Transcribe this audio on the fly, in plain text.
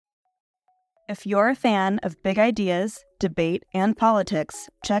If you're a fan of big ideas, debate, and politics,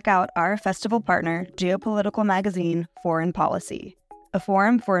 check out our festival partner, geopolitical magazine, Foreign Policy. A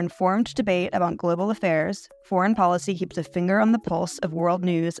forum for informed debate about global affairs, Foreign Policy keeps a finger on the pulse of world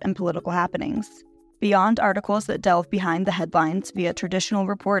news and political happenings. Beyond articles that delve behind the headlines via traditional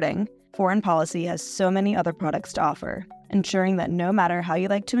reporting, Foreign Policy has so many other products to offer, ensuring that no matter how you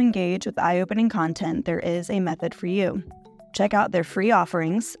like to engage with eye-opening content, there is a method for you. Check out their free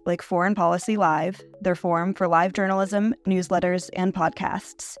offerings like Foreign Policy Live, their forum for live journalism, newsletters, and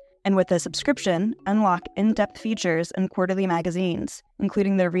podcasts. And with a subscription, unlock in-depth features and quarterly magazines,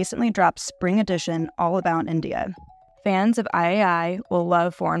 including their recently dropped spring edition all about India. Fans of IAI will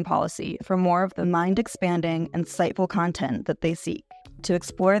love Foreign Policy for more of the mind-expanding, insightful content that they seek. To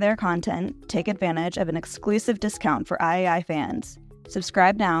explore their content, take advantage of an exclusive discount for IAI fans.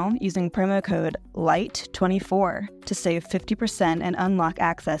 Subscribe now using promo code LIGHT24 to save 50% and unlock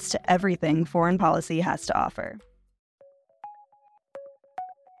access to everything Foreign Policy has to offer.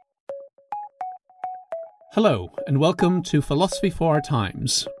 Hello, and welcome to Philosophy for Our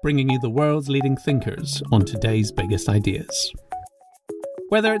Times, bringing you the world's leading thinkers on today's biggest ideas.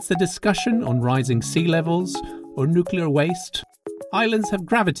 Whether it's the discussion on rising sea levels or nuclear waste, islands have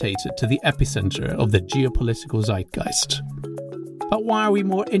gravitated to the epicenter of the geopolitical zeitgeist. But why are we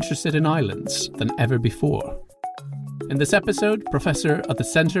more interested in islands than ever before? In this episode, Professor at the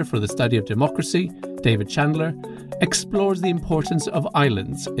Center for the Study of Democracy, David Chandler, explores the importance of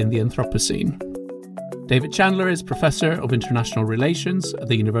islands in the Anthropocene. David Chandler is Professor of International Relations at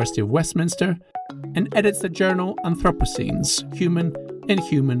the University of Westminster and edits the journal Anthropocenes, Human,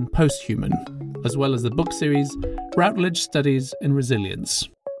 Inhuman, Posthuman, as well as the book series Routledge Studies in Resilience.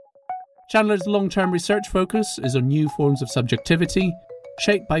 Chandler's long-term research focus is on new forms of subjectivity,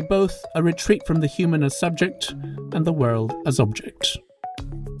 shaped by both a retreat from the human as subject and the world as object.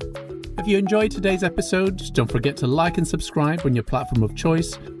 If you enjoyed today's episode, don't forget to like and subscribe on your platform of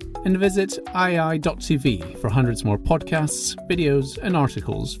choice, and visit iai.tv for hundreds more podcasts, videos, and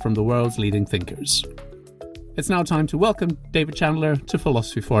articles from the world's leading thinkers. It's now time to welcome David Chandler to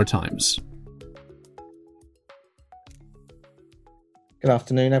Philosophy for Our Times. Good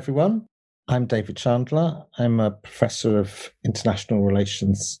afternoon, everyone. I'm David Chandler. I'm a Professor of International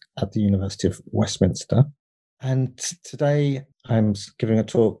Relations at the University of Westminster. And today I'm giving a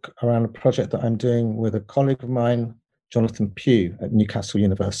talk around a project that I'm doing with a colleague of mine, Jonathan Pugh at Newcastle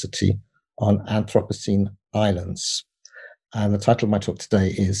University, on Anthropocene islands. And the title of my talk today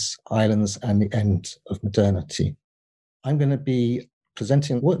is Islands and the End of Modernity. I'm going to be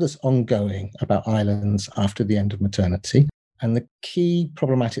presenting what is ongoing about islands after the end of modernity. And the key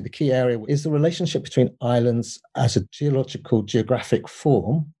area is the relationship between islands as a geographic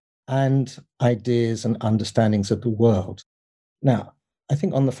form and ideas and understandings of the world. Now, I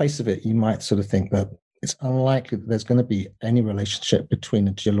think on the face of it, you might sort of think that it's unlikely that there's going to be any relationship between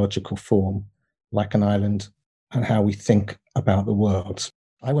a geological form like an island and how we think about the world.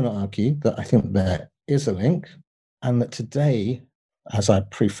 I want to argue that I think there is a link, and that today, as I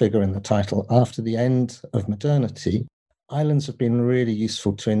prefigure in the title, after the end of modernity, islands have been really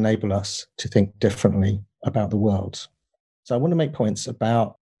useful to enable us to think differently about the world. So I want to make points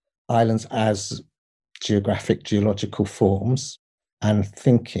about islands as geological forms and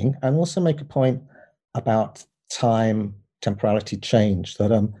thinking, and also make a point about time, temporality change, that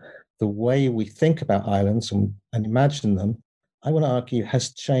the way we think about islands and imagine them, I want to argue,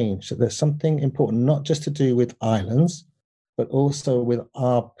 has changed. That there's something important, not just to do with islands, but also with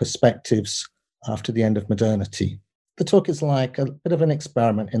our perspectives after the end of modernity. The talk is like a bit of an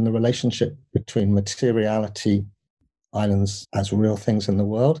experiment in the relationship between materiality, islands as real things in the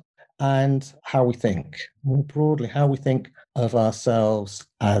world, and how we think, more broadly, how we think of ourselves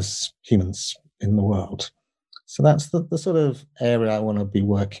as humans in the world. So that's the sort of area I want to be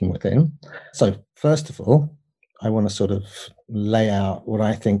working within. So first of all, I want to sort of lay out what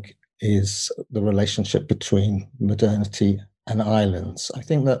I think is the relationship between modernity and islands. I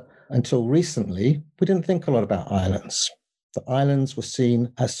think that until recently, we didn't think a lot about islands. The islands were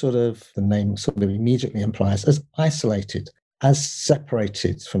seen as sort of, the name sort of immediately implies, as isolated, as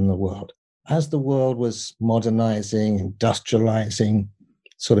separated from the world. As the world was modernizing, industrializing,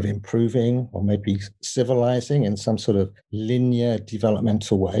 sort of improving, or maybe civilizing in some sort of linear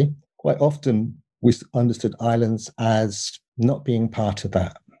developmental way, quite often we understood islands as not being part of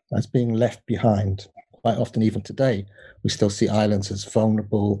that, as being left behind. Quite often, even today, we still see islands as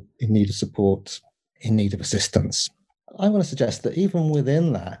vulnerable, in need of support, in need of assistance. I want to suggest that even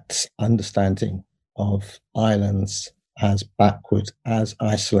within that understanding of islands as backward, as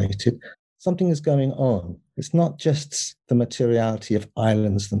isolated, something is going on. It's not just the materiality of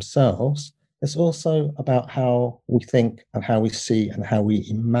islands themselves, It's also about how we think and how we see and how we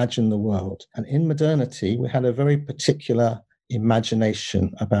imagine the world. And in modernity, we had a very particular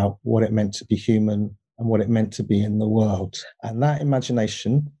imagination about what it meant to be human and what it meant to be in the world. And that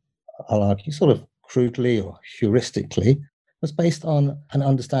imagination, I'll argue, sort of crudely or heuristically, was based on an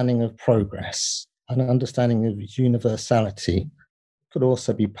understanding of progress, an understanding of universality. Could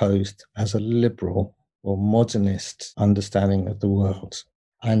also be posed as a liberal or modernist understanding of the world.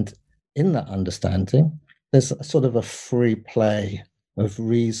 And in that understanding, there's a sort of a free play of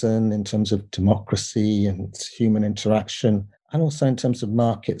reason in terms of democracy and human interaction, and also in terms of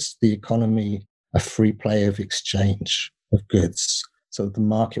markets, the economy, a free play of exchange of goods. So the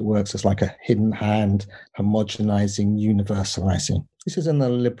market works as like a hidden hand, homogenizing, universalizing. This is in the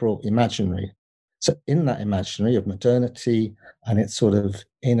liberal imaginary. So in that imaginary of modernity and its sort of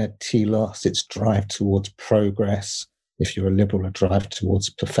inner telos, its drive towards progress, if you're a liberal, a drive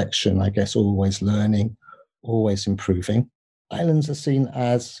towards perfection, I guess, always learning, always improving, islands are seen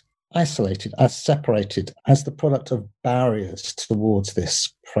as isolated, as separated, as the product of barriers towards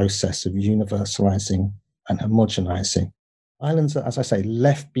this process of universalizing and homogenizing. Islands are, as I say,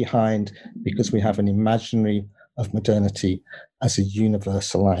 left behind because we have an imaginary of modernity as a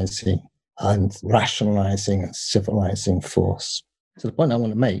universalizing and rationalizing and civilizing force. So the point I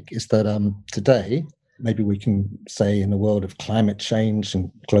want to make is that today, maybe we can say in the world of climate change and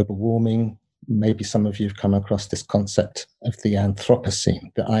global warming, maybe some of you have come across this concept of the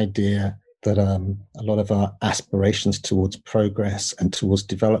Anthropocene, the idea that a lot of our aspirations towards progress and towards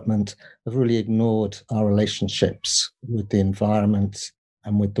development have really ignored our relationships with the environment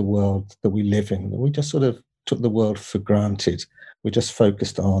and with the world that we live in. We just sort of took the world for granted. We just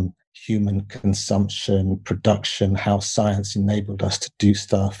focused on human consumption, production, how science enabled us to do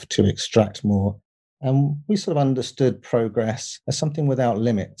stuff, to extract more. And we sort of understood progress as something without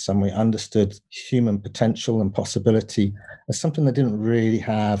limits, and we understood human potential and possibility as something that didn't really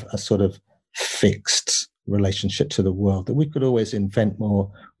have a sort of fixed relationship to the world, that we could always invent more,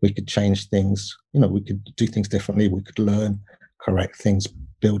 we could change things, we could do things differently, we could learn, correct things,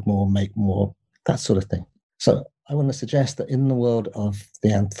 build more, make more, that sort of thing. So I want to suggest that in the world of the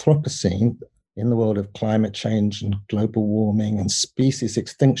Anthropocene, in the world of climate change and global warming and species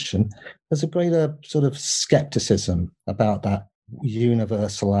extinction, there's a greater sort of skepticism about that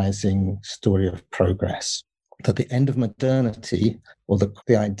universalizing story of progress. That the end of modernity, or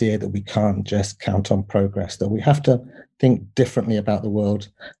the idea that we can't just count on progress, that we have to think differently about the world,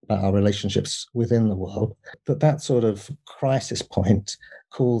 about our relationships within the world, that sort of crisis point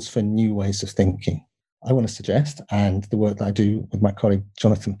calls for new ways of thinking. I want to suggest, and the work that I do with my colleague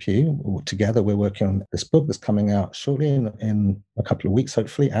Jonathan Pugh, together we're working on this book that's coming out shortly in a couple of weeks,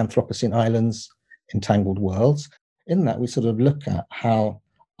 hopefully, Anthropocene Islands, Entangled Worlds. In that, we sort of look at how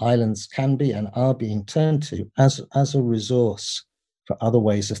islands can be and are being turned to as a resource for other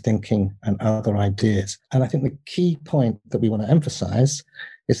ways of thinking and other ideas. And I think the key point that we want to emphasize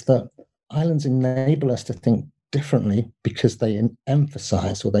is that islands enable us to think differently because they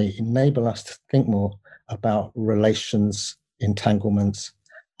emphasize, or they enable us to think more about relations, entanglements,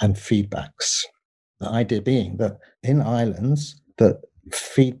 and feedbacks. The idea being that in islands, that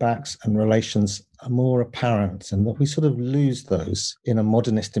feedbacks and relations are more apparent, and that we sort of lose those in a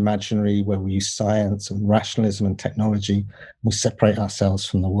modernist imaginary where we use science and rationalism and technology, and we separate ourselves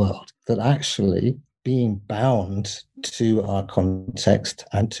from the world. That actually being bound to our context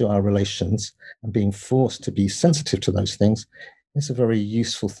and to our relations and being forced to be sensitive to those things is a very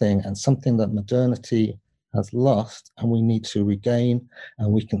useful thing, and something that modernity has lost and we need to regain.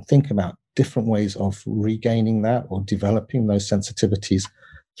 And we can think about different ways of regaining that or developing those sensitivities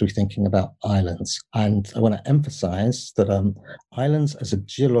through thinking about islands. And I want to emphasize that islands as a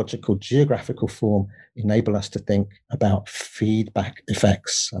geographical form enable us to think about feedback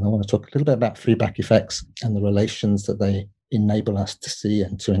effects. And I want to talk a little bit about feedback effects and the relations that they enable us to see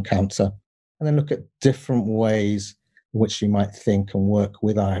and to encounter. And then look at different ways in which you might think and work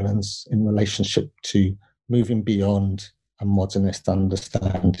with islands in relationship to moving beyond a modernist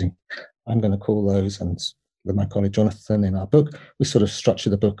understanding. I'm going to call those, and with my colleague Jonathan in our book, we sort of structure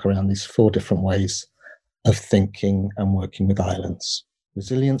the book around these 4 different ways of thinking and working with islands.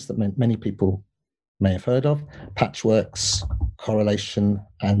 Resilience, that many people may have heard of, patchworks, correlation,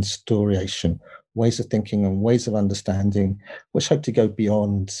 and storiation, ways of thinking and ways of understanding, which hope to go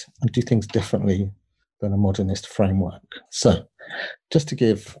beyond and do things differently than a modernist framework. So just to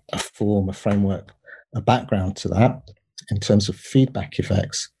give a form, a framework, a background to that, in terms of feedback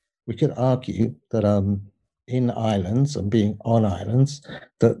effects, we could argue that in islands and being on islands,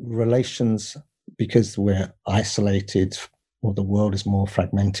 that relations, because we're isolated, or the world is more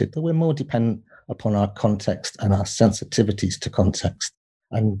fragmented, that we're more dependent upon our context and our sensitivities to context.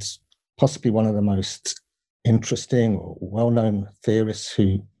 And possibly one of the most interesting or well-known theorists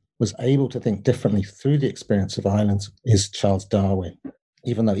who was able to think differently through the experience of islands is Charles Darwin.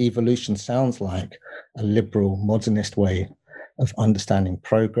 Even though evolution sounds like a liberal modernist way of understanding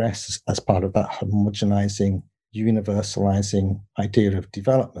progress as part of that homogenizing, universalizing idea of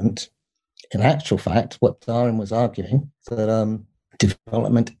development, in actual fact, what Darwin was arguing, that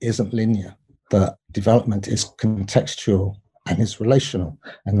development isn't linear, that development is contextual and is relational,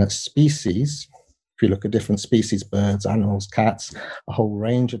 and that species, if you look at different species, birds, animals, cats, a whole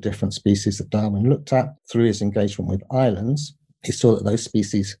range of different species that Darwin looked at through his engagement with islands, he saw that those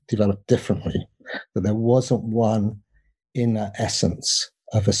species developed differently, that there wasn't one inner essence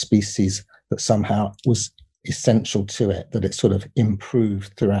of a species that somehow was essential to it, that it sort of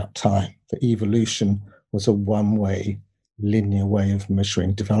improved throughout time. That evolution was a one-way, linear way of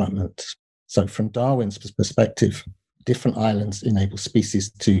measuring development. So from Darwin's perspective, different islands enable species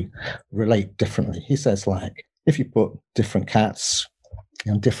to relate differently. He says, like, if you put different cats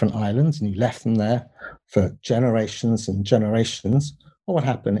on different islands and you left them there for generations and generations, what would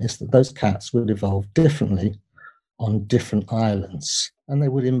happen is that those cats would evolve differently on different islands. And they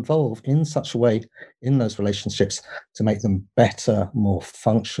would evolve in such a way in those relationships to make them better, more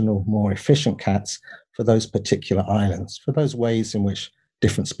functional, more efficient cats for those particular islands, for those ways in which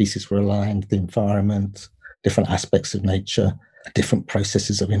different species were aligned, the environment, different aspects of nature, different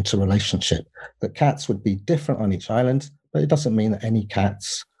processes of interrelationship. That cats would be different on each island, but it doesn't mean that any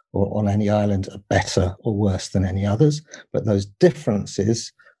cats or on any island are better or worse than any others. But those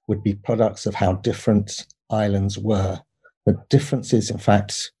differences would be products of how different islands were. But differences, in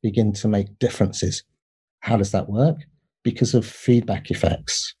fact, begin to make differences. How does that work? Because of feedback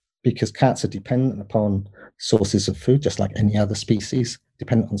effects. Because cats are dependent upon sources of food, just like any other species,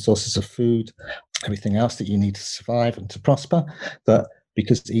 dependent on sources of food, everything else that you need to survive and to prosper, that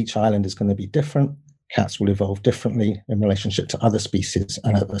because each island is going to be different, cats will evolve differently in relationship to other species.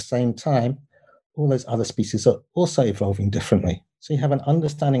 And at the same time, all those other species are also evolving differently. So you have an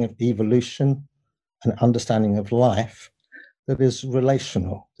understanding of evolution, an understanding of life that is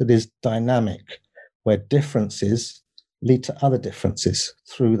relational, that is dynamic, where differences lead to other differences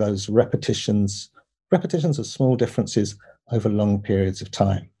through those repetitions of small differences over long periods of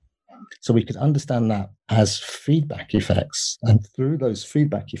time. So we could understand that as feedback effects, and through those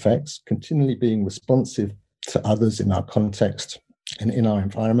feedback effects, continually being responsive to others in our context and in our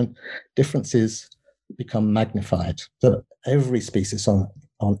environment, differences become magnified. That every species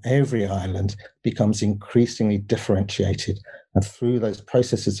on every island becomes increasingly differentiated. And through those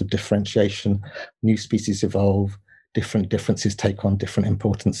processes of differentiation, new species evolve, different differences take on different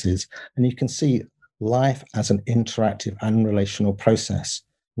importances. And you can see life as an interactive and relational process,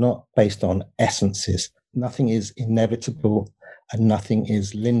 not based on essences. Nothing is inevitable and nothing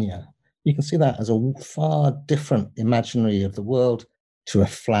is linear. You can see that as a far different imaginary of the world to a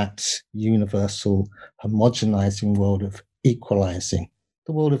flat, universal, homogenizing world of equalizing,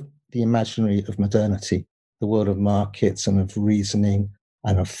 the world of the imaginary of modernity, the world of markets and of reasoning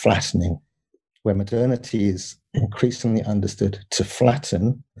and of flattening, where modernity is increasingly understood to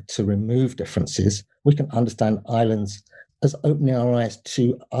flatten, to remove differences. We can understand islands as opening our eyes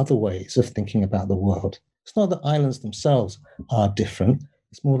to other ways of thinking about the world. It's not that islands themselves are different,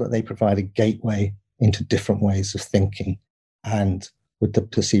 it's more that they provide a gateway into different ways of thinking. And with the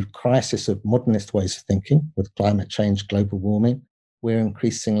perceived crisis of modernist ways of thinking, with climate change, global warming, we're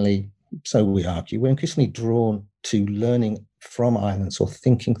increasingly, so we argue, we're increasingly drawn to learning from islands or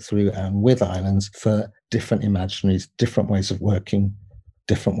thinking through and with islands for different imaginaries, different ways of working,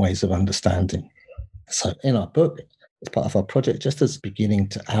 different ways of understanding. So in our book, as part of our project, just as beginning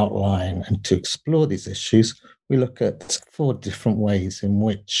to outline and to explore these issues, we look at 4 different ways in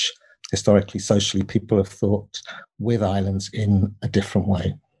which historically, socially, people have thought with islands in a different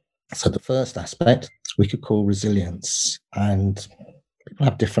way. So the first aspect we could call resilience, and people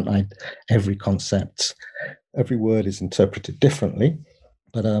have different, every concept, every word is interpreted differently,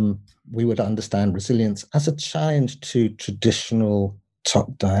 but we would understand resilience as a challenge to traditional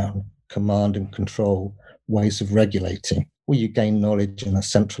top-down command and control ways of regulating, where you gain knowledge in a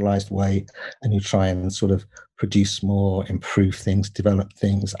centralized way and you try and sort of produce more, improve things, develop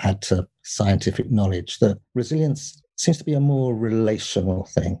things, add to scientific knowledge. That resilience seems to be a more relational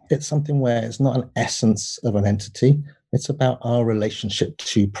thing. It's something where it's not an essence of an entity. It's about our relationship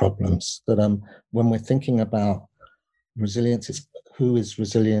to problems. That when we're thinking about resilience, it's who is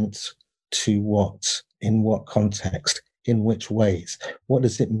resilient to what, in what context, in which ways? What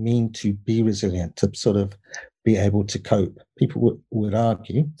does it mean to be resilient, to sort of be able to cope. People would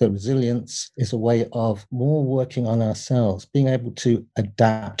argue that resilience is a way of more working on ourselves, being able to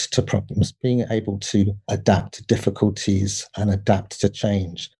adapt to problems, being able to adapt to difficulties and adapt to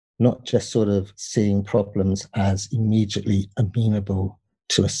change, not just sort of seeing problems as immediately amenable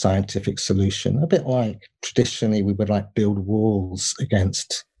to a scientific solution. A bit like traditionally we would like build walls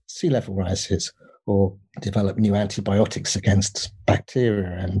against sea level rises or develop new antibiotics against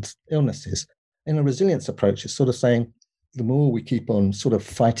bacteria and illnesses. In a resilience approach, it's sort of saying the more we keep on sort of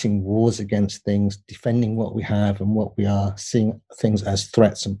fighting wars against things, defending what we have and what we are, seeing things as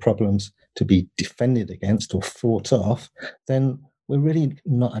threats and problems to be defended against or fought off, then we're really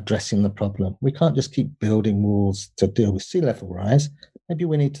not addressing the problem. We can't just keep building walls to deal with sea level rise. Maybe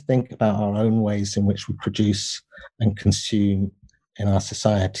we need to think about our own ways in which we produce and consume in our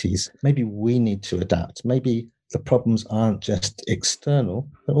societies. Maybe we need to adapt. Maybe the problems aren't just external,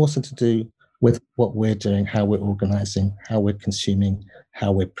 but also to do with what we're doing, how we're organizing, how we're consuming,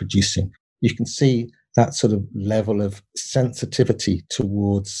 how we're producing. You can see that sort of level of sensitivity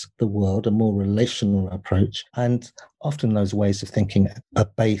towards the world, a more relational approach. And often those ways of thinking are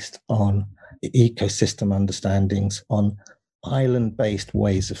based on ecosystem understandings, on island-based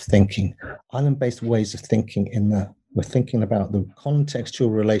ways of thinking. Island-based ways of thinking we're thinking about the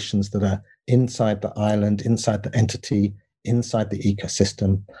contextual relations that are inside the island, inside the entity, inside the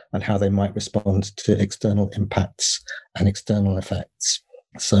ecosystem, and how they might respond to external impacts and external effects.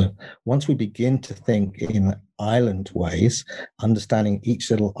 So once we begin to think in island ways, understanding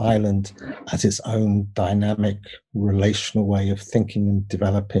each little island as its own dynamic, relational way of thinking and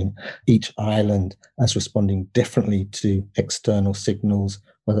developing, each island as responding differently to external signals,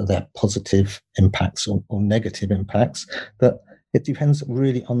 whether they're positive impacts or negative impacts, that it depends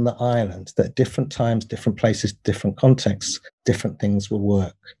really on the island, that at different times, different places, different contexts, different things will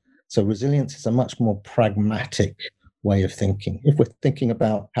work. So resilience is a much more pragmatic way of thinking. If we're thinking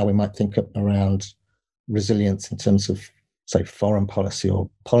about how we might think around resilience in terms of, say, foreign policy or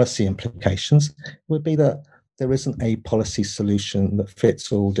policy implications, it would be that there isn't a policy solution that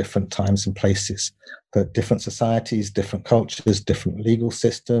fits all different times and places, that different societies, different cultures, different legal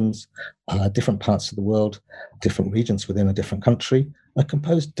systems, different parts of the world, different regions within a different country are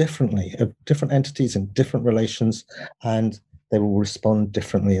composed differently, of different entities and different relations, and they will respond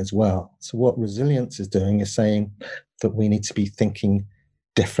differently as well. So what resilience is doing is saying that we need to be thinking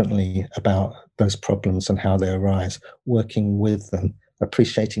differently about those problems and how they arise, working with them,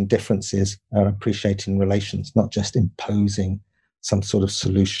 appreciating differences, appreciating relations, not just imposing some sort of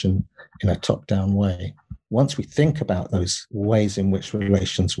solution in a top-down way. Once we think about those ways in which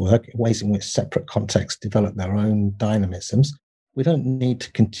relations work, ways in which separate contexts develop their own dynamisms, we don't need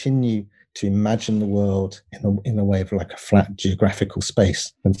to continue to imagine the world in a way of like a flat geographical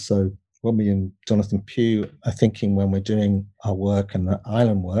space. And so what me and Jonathan Pugh are thinking when we're doing our work and the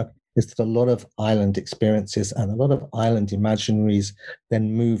island work is that a lot of island experiences and a lot of island imaginaries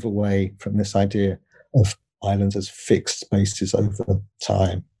then move away from this idea of islands as fixed spaces over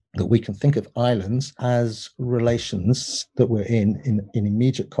time, that we can think of islands as relations that we're in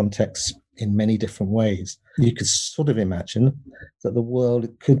immediate contexts in many different ways. You could sort of imagine that the world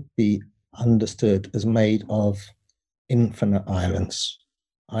could be understood as made of infinite islands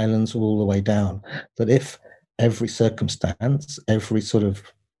all the way down, that if every circumstance, every sort of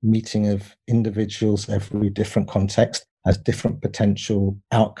meeting of individuals, every different context has different potential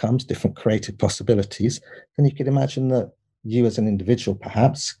outcomes, different creative possibilities, then you could imagine that you as an individual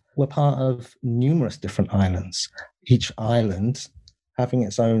perhaps were part of numerous different islands, each island having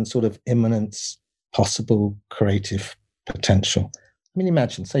its own sort of imminent possible creative potential. I mean,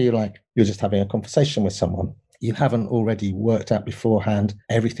 imagine, say you're just having a conversation with someone. You haven't already worked out beforehand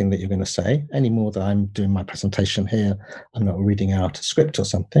everything that you're going to say, any more than I'm doing my presentation here. I'm not reading out a script or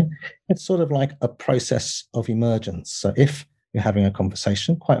something. It's sort of like a process of emergence. So if you're having a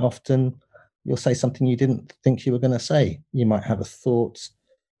conversation, quite often you'll say something you didn't think you were going to say. You might have a thought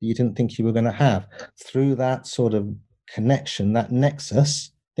you didn't think you were going to have. Through that sort of connection, that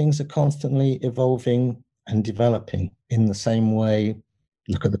nexus, things are constantly evolving and developing in the same way.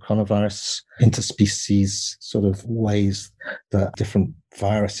 Look at the coronavirus, interspecies sort of ways that different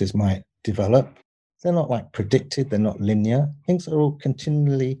viruses might develop. They're not like predicted, they're not linear. Things are all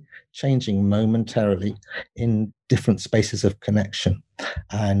continually changing momentarily in different spaces of connection.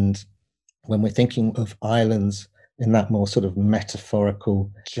 And when we're thinking of islands in that more sort of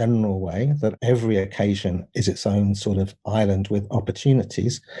metaphorical, general way, that every occasion is its own sort of island with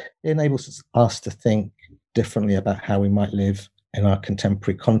opportunities, it enables us to think differently about how we might live in our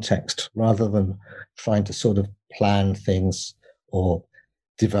contemporary context, rather than trying to sort of plan things or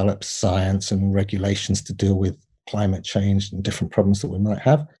develop science and regulations to deal with climate change and different problems that we might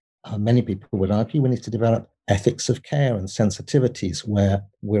have. Many people would argue we need to develop ethics of care and sensitivities where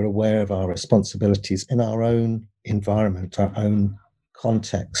we're aware of our responsibilities in our own environment, our own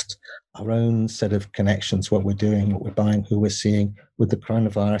context, our own set of connections, what we're doing, what we're buying, who we're seeing. With the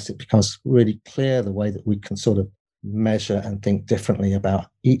coronavirus, it becomes really clear the way that we can sort of measure and think differently about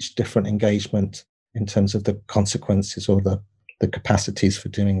each different engagement in terms of the consequences or the capacities for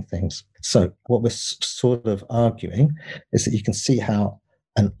doing things. So what we're sort of arguing is that you can see how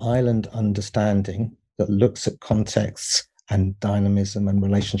an island understanding that looks at contexts and dynamism and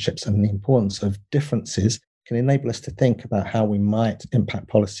relationships and the importance of differences can enable us to think about how we might impact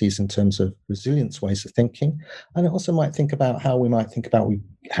policies in terms of resilience ways of thinking. And it also might think about how we might think about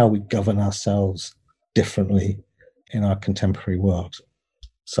how we govern ourselves differently in our contemporary world.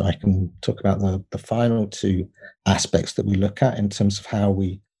 So I can talk about the final two aspects that we look at in terms of how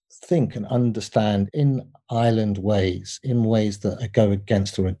we think and understand in island ways, in ways that go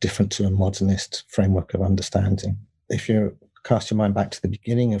against or are different to a modernist framework of understanding. If you cast your mind back to the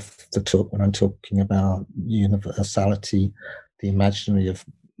beginning of the talk, when I'm talking about universality, the imaginary of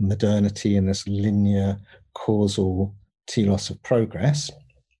modernity and this linear causal telos of progress,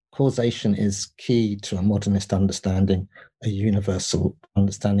 causation is key to a modernist understanding, a universal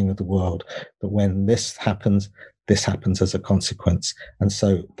understanding of the world, that when this happens as a consequence. And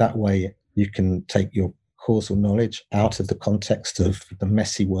so that way you can take your causal knowledge out of the context of the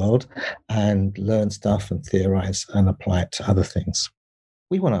messy world and learn stuff and theorize and apply it to other things.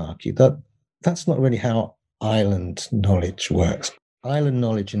 We want to argue that that's not really how island knowledge works. Island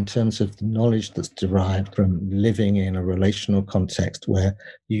knowledge, in terms of the knowledge that's derived from living in a relational context where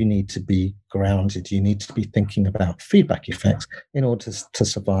you need to be grounded, you need to be thinking about feedback effects in order to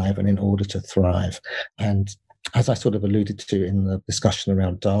survive and in order to thrive. And as I sort of alluded to in the discussion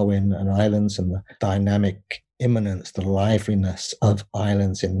around Darwin and islands and the dynamic immanence, the liveliness of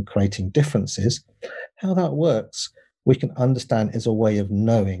islands in creating differences, how that works, we can understand is a way of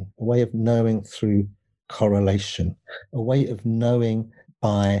knowing through correlation, a way of knowing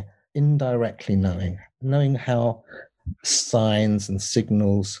by indirectly knowing how signs and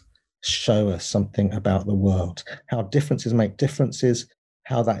signals show us something about the world, how differences make differences,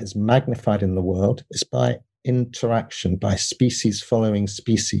 how that is magnified in the world is by interaction, by species following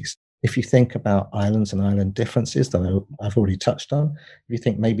species. If you think about islands and island differences that I've already touched on, if you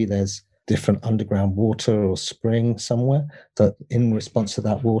think maybe there's different underground water or spring somewhere, that in response to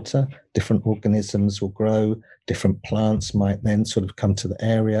that water, different organisms will grow, different plants might then sort of come to the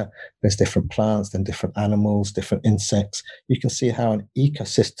area. There's different plants, then different animals, different insects. You can see how an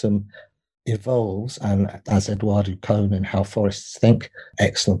ecosystem evolves. And as Eduardo Kohn in How Forests Think,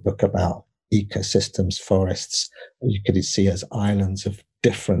 excellent book about ecosystems, forests, you could see as islands of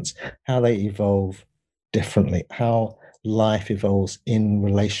difference, how they evolve differently, how life evolves in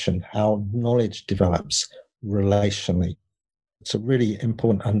relation, how knowledge develops relationally. It's a really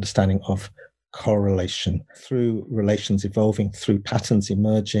important understanding of correlation. Through relations evolving, through patterns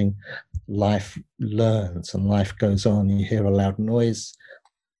emerging, life learns and life goes on. You hear a loud noise,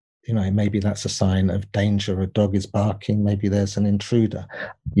 maybe that's a sign of danger. A dog is barking, maybe there's an intruder.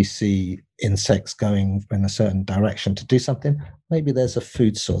 You see insects going in a certain direction to do something, maybe there's a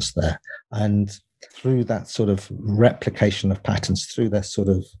food source there. And through that sort of replication of patterns, through that sort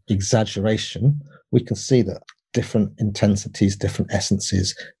of exaggeration, we can see that different intensities, different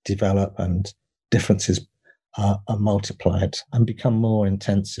essences develop and differences are multiplied and become more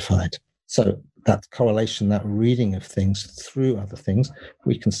intensified. So that correlation, that reading of things through other things,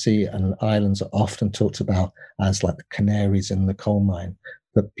 we can see, and islands are often talked about as like the canaries in the coal mine,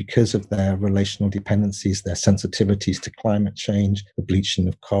 that because of their relational dependencies, their sensitivities to climate change, the bleaching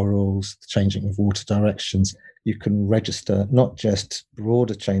of corals, the changing of water directions, you can register not just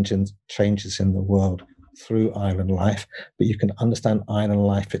broader changes in the world through island life, but you can understand island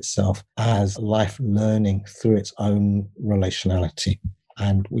life itself as life learning through its own relationality.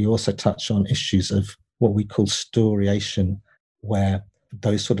 And we also touch on issues of what we call storiation, where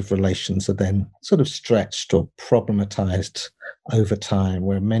those sort of relations are then sort of stretched or problematized over time,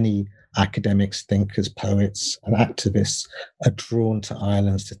 where many academics, thinkers, poets, and activists are drawn to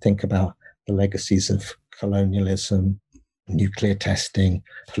islands to think about the legacies of colonialism, nuclear testing,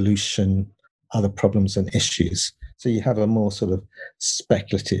 pollution, other problems and issues. So you have a more sort of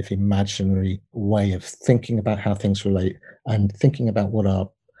speculative, imaginary way of thinking about how things relate and thinking about what our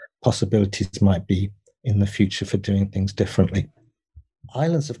possibilities might be in the future for doing things differently.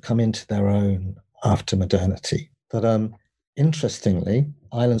 Islands have come into their own after modernity. But interestingly,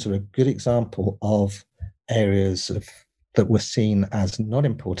 islands are a good example of areas of that were seen as not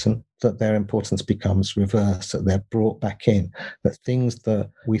important, that their importance becomes reversed, that they're brought back in, that things that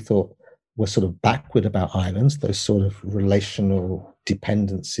we thought were sort of backward about islands, those sort of relational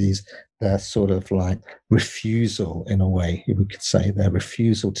dependencies, their sort of like refusal, in a way, we could say, their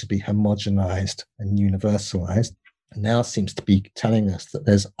refusal to be homogenized and universalized, now seems to be telling us that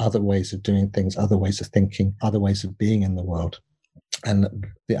there's other ways of doing things, other ways of thinking, other ways of being in the world. And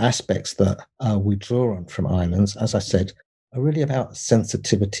the aspects that we draw on from islands, as I said, are really about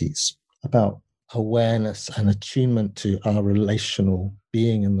sensitivities, about awareness and attunement to our relational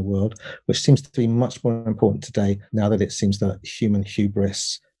being in the world, which seems to be much more important today now that it seems that human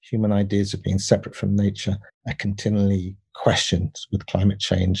hubris, human ideas of being separate from nature are continually questioned with climate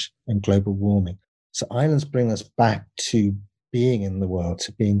change and global warming. So islands bring us back to being in the world,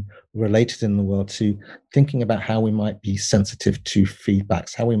 to being related in the world, to thinking about how we might be sensitive to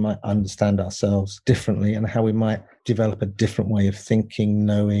feedbacks, how we might understand ourselves differently, and how we might develop a different way of thinking,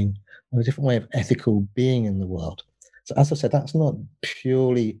 knowing, and a different way of ethical being in the world. So as I said, that's not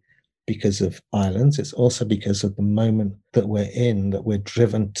purely because of islands. It's also because of the moment that we're in, that we're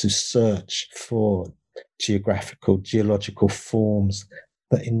driven to search for geological forms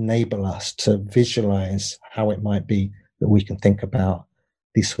that enable us to visualize how it might be that we can think about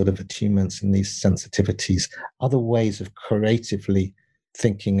these sort of attunements and these sensitivities, other ways of creatively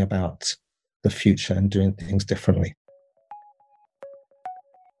thinking about the future and doing things differently.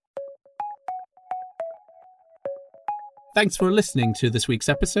 Thanks for listening to this week's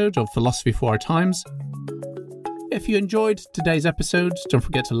episode of Philosophy for Our Times. If you enjoyed today's episode, don't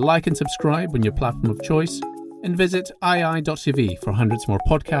forget to like and subscribe on your platform of choice, and visit ii.tv for hundreds more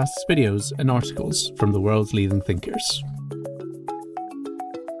podcasts, videos, and articles from the world's leading thinkers.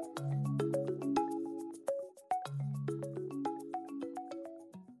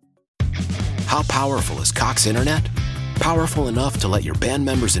 How powerful is Cox Internet? Powerful enough to let your band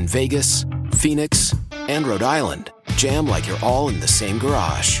members in Vegas, Phoenix, and Rhode Island jam like you're all in the same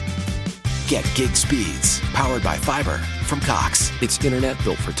garage. Get gig speeds powered by fiber from Cox. It's internet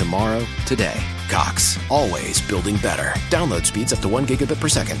built for tomorrow, today. Cox, always building better. Download speeds up to 1 gigabit per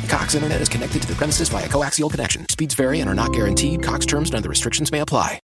second. Cox Internet is connected to the premises via coaxial connection. Speeds vary and are not guaranteed. Cox terms and other restrictions may apply.